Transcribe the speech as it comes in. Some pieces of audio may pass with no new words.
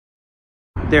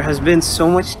There has been so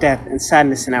much death and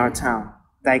sadness in our town.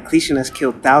 Diocletian has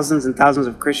killed thousands and thousands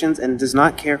of Christians and does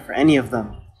not care for any of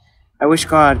them. I wish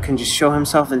God can just show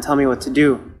himself and tell me what to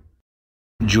do.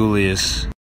 Julius,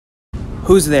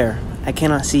 Who's there? I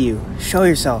cannot see you. Show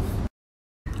yourself.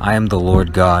 I am the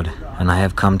Lord God, and I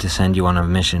have come to send you on a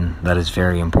mission that is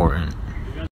very important.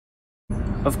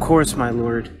 Of course, my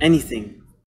lord. Anything.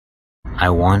 I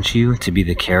want you to be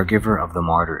the caregiver of the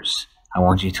martyrs. I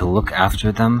want you to look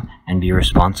after them and be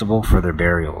responsible for their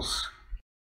burials.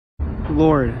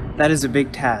 Lord, that is a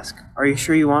big task. Are you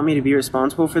sure you want me to be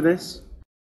responsible for this?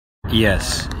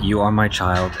 Yes, you are my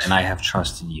child, and I have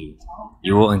trust in you.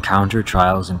 You will encounter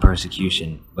trials and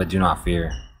persecution, but do not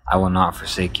fear. I will not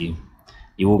forsake you.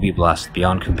 You will be blessed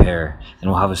beyond compare, and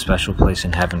will have a special place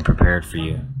in heaven prepared for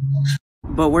you.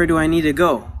 But where do I need to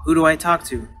go? Who do I talk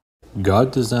to?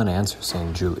 God does not answer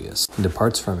St. Julius and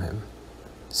departs from him.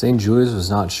 St. Julius was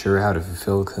not sure how to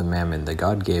fulfill the commandment that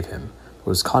God gave him, but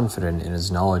was confident in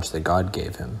his knowledge that God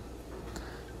gave him.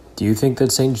 Do you think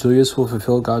that St. Julius will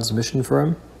fulfill God's mission for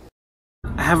him?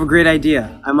 I have a great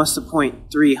idea. I must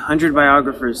appoint 300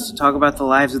 biographers to talk about the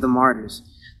lives of the martyrs.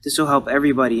 This will help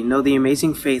everybody know the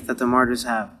amazing faith that the martyrs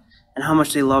have, and how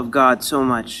much they love God so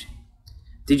much.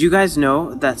 Did you guys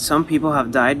know that some people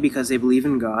have died because they believe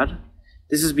in God?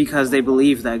 This is because they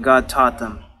believe that God taught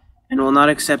them, and will not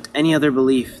accept any other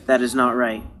belief that is not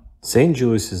right. St.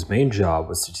 Julius's main job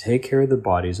was to take care of the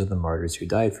bodies of the martyrs who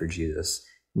died for Jesus,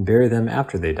 and bury them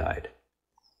after they died.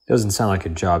 Doesn't sound like a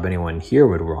job anyone here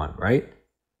would want, right?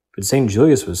 But St.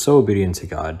 Julius was so obedient to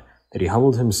God that he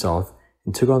humbled himself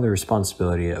and took on the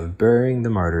responsibility of burying the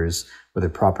martyrs with a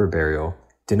proper burial,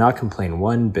 did not complain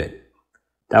one bit.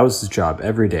 That was his job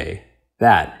every day.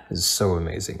 That is so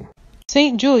amazing.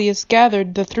 St. Julius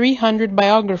gathered the 300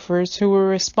 biographers who were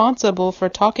responsible for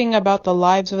talking about the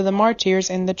lives of the martyrs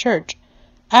in the church.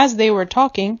 As they were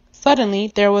talking,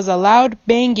 suddenly there was a loud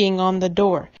banging on the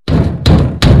door.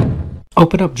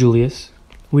 Open up, Julius.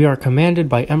 We are commanded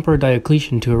by Emperor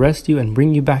Diocletian to arrest you and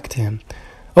bring you back to him.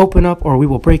 Open up or we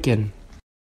will break in.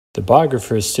 The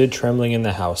biographers stood trembling in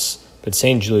the house, but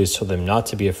St. Julius told them not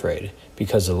to be afraid,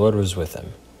 because the Lord was with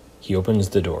them. He opens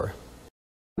the door.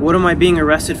 What am I being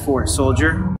arrested for,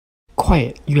 soldier?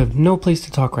 Quiet, you have no place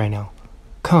to talk right now.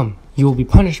 Come, you will be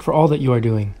punished for all that you are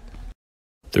doing.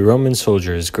 The Roman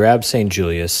soldiers grab St.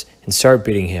 Julius and start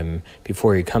beating him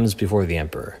before he comes before the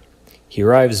emperor. He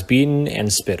arrives beaten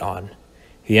and spit on.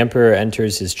 The emperor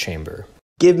enters his chamber.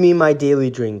 Give me my daily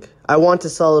drink. I want to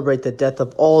celebrate the death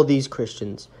of all these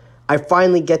Christians. I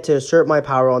finally get to assert my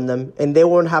power on them, and they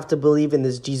won't have to believe in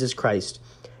this Jesus Christ,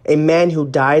 a man who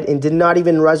died and did not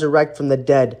even resurrect from the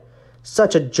dead.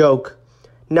 Such a joke.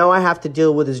 Now I have to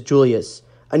deal with this Julius,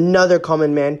 another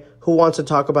common man who wants to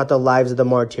talk about the lives of the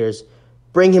martyrs.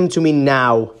 Bring him to me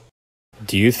now.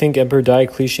 Do you think Emperor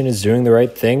Diocletian is doing the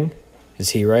right thing? Is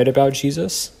he right about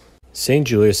Jesus? St.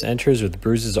 Julius enters with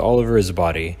bruises all over his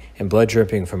body and blood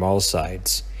dripping from all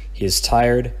sides. He is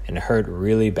tired and hurt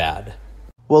really bad.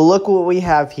 Well, look what we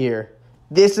have here.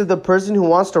 This is the person who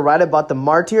wants to write about the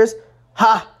martyrs?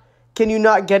 Ha! Can you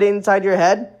not get it inside your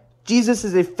head? Jesus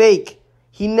is a fake.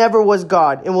 He never was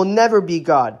God and will never be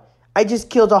God. I just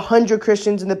killed 100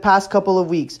 Christians in the past couple of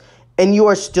weeks, and you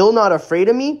are still not afraid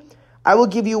of me? I will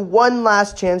give you one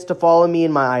last chance to follow me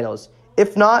and my idols.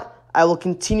 If not, I will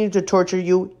continue to torture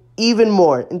you even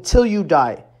more until you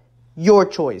die. Your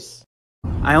choice.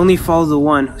 I only follow the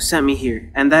one who sent me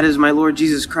here, and that is my Lord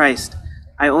Jesus Christ.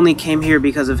 I only came here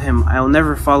because of him. I will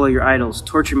never follow your idols.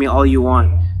 Torture me all you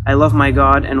want. I love my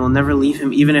God and will never leave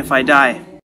him even if I die.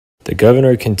 The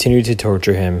governor continued to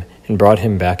torture him and brought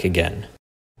him back again.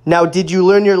 Now, did you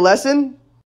learn your lesson?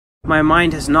 My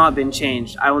mind has not been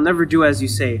changed. I will never do as you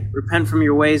say. Repent from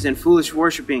your ways and foolish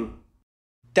worshipping.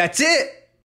 That's it!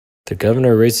 The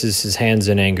governor raises his hands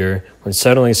in anger when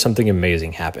suddenly something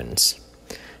amazing happens.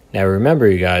 Now remember,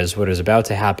 you guys, what is about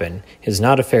to happen is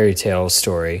not a fairy tale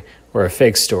story or a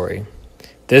fake story.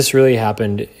 This really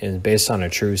happened and is based on a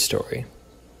true story.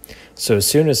 So as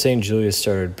soon as St. Julius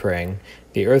started praying,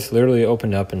 the earth literally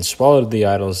opened up and swallowed the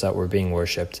idols that were being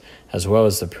worshipped, as well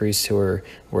as the priests who were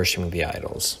worshiping the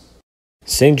idols.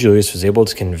 St. Julius was able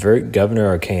to convert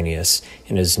Governor Arcanius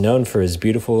and is known for his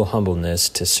beautiful humbleness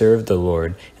to serve the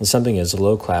Lord in something as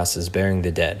low class as burying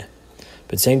the dead.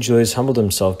 But St. Julius humbled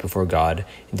himself before God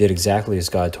and did exactly as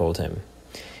God told him.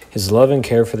 His love and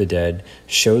care for the dead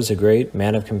shows a great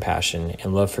man of compassion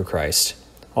and love for Christ.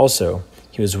 Also,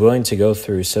 he was willing to go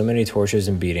through so many tortures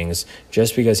and beatings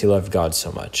just because he loved God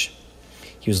so much.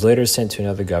 He was later sent to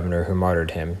another governor who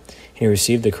martyred him, and he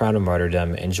received the crown of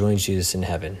martyrdom and joined Jesus in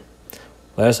heaven.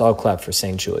 Let us all clap for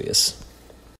St. Julius.